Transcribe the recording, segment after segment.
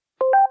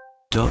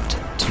Dot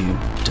to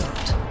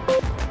dot.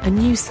 A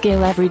new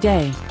skill every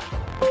day.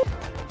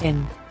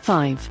 In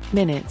 5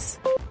 minutes.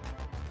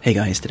 Hey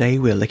guys, today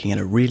we're looking at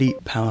a really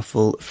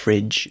powerful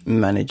fridge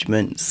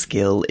management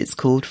skill. It's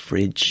called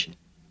Fridge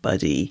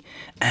Buddy,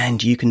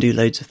 and you can do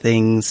loads of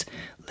things.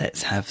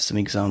 Let's have some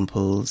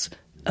examples.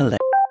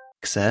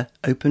 Alexa,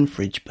 open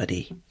Fridge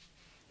Buddy.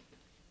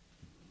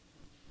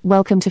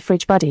 Welcome to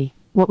Fridge Buddy.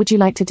 What would you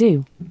like to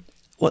do?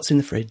 What's in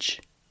the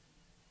fridge?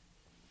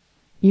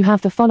 You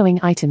have the following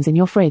items in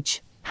your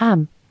fridge: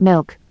 ham,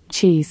 milk,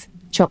 cheese,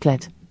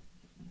 chocolate.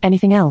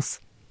 Anything else?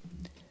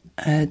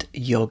 Add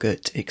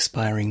yogurt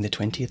expiring the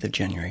 20th of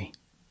January.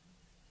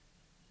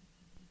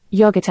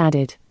 Yogurt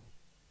added.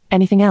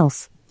 Anything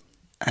else?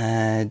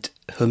 Add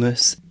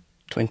hummus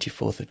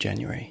 24th of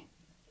January.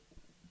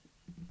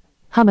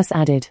 Hummus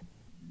added.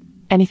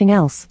 Anything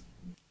else?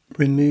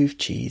 Remove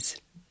cheese.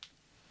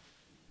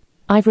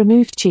 I've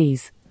removed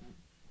cheese.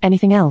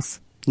 Anything else?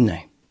 No.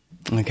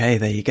 Okay,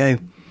 there you go.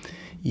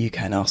 You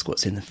can ask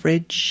what's in the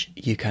fridge,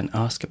 you can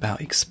ask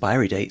about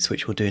expiry dates,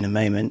 which we'll do in a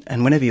moment,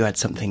 and whenever you add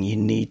something you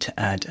need to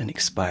add an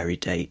expiry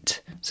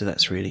date, so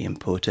that's really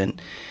important.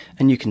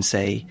 And you can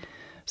say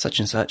such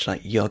and such,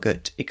 like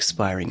yogurt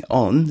expiring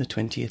on the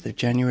 20th of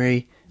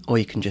January, or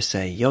you can just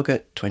say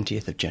yogurt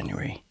 20th of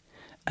January,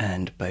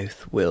 and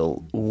both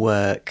will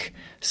work.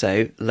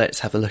 So let's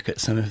have a look at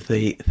some of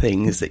the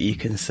things that you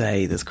can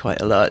say. There's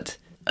quite a lot.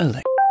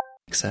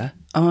 Alexa,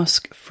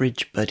 ask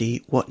Fridge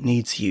Buddy what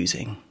needs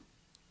using.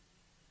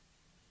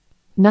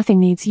 Nothing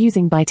needs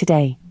using by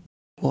today.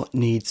 What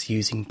needs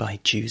using by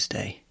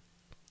Tuesday?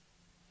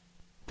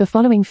 The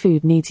following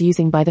food needs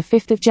using by the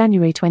 5th of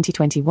January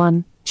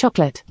 2021.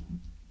 Chocolate.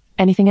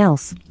 Anything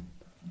else?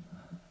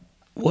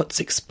 What's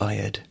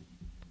expired?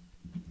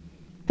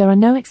 There are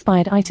no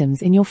expired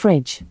items in your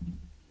fridge.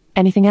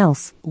 Anything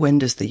else? When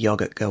does the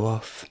yogurt go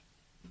off?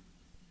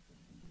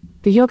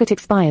 The yogurt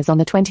expires on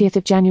the 20th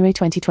of January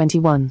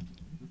 2021.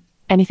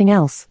 Anything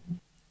else?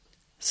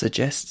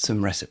 Suggest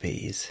some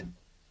recipes.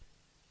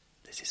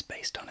 This is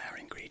based on our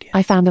ingredients.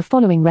 I found the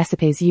following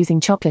recipes using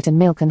chocolate and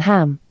milk and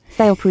ham.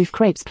 Fail-proof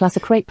crepes plus a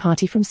crepe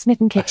party from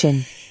Smitten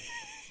Kitchen.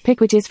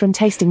 Pick which is from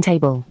Tasting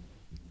Table.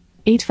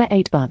 Eat for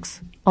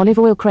 $8. Olive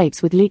oil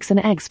crepes with leeks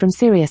and eggs from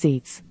Serious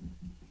Eats.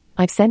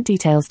 I've sent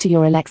details to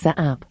your Alexa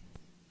app.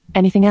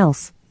 Anything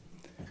else?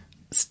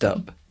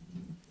 Stop.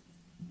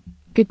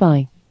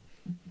 Goodbye.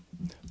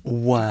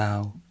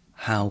 Wow.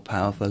 How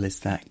powerful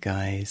is that,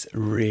 guys?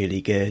 Really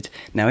good.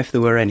 Now, if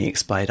there were any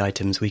expired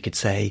items, we could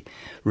say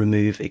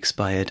remove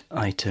expired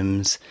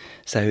items.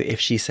 So if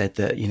she said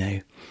that,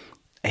 A,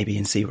 B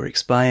and C were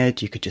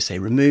expired, you could just say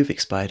remove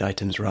expired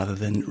items rather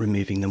than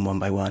removing them one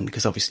by one,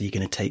 because obviously you're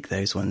going to take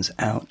those ones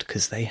out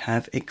because they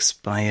have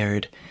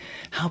expired.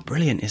 How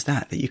brilliant is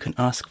that you can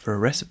ask for a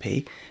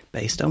recipe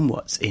based on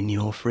what's in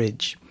your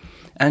fridge?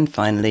 And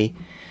finally,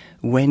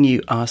 when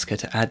you ask her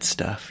to add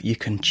stuff, you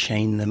can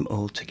chain them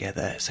all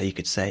together. So you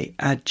could say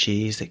add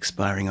cheese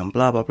expiring on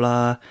blah, blah,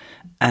 blah,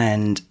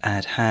 and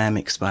add ham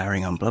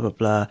expiring on blah, blah,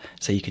 blah.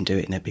 So you can do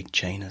it in a big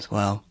chain as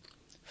well.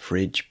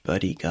 Fridge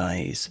Buddy,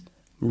 guys.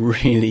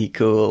 Really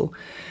cool.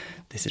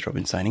 This is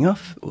Robin signing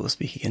off. We'll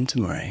speak again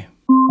tomorrow.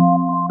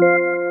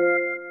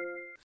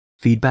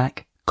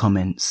 Feedback,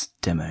 comments,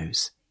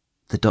 demos.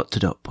 The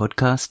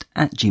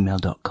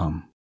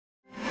podcast@gmail.com.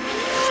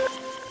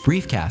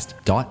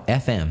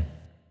 Briefcast.fm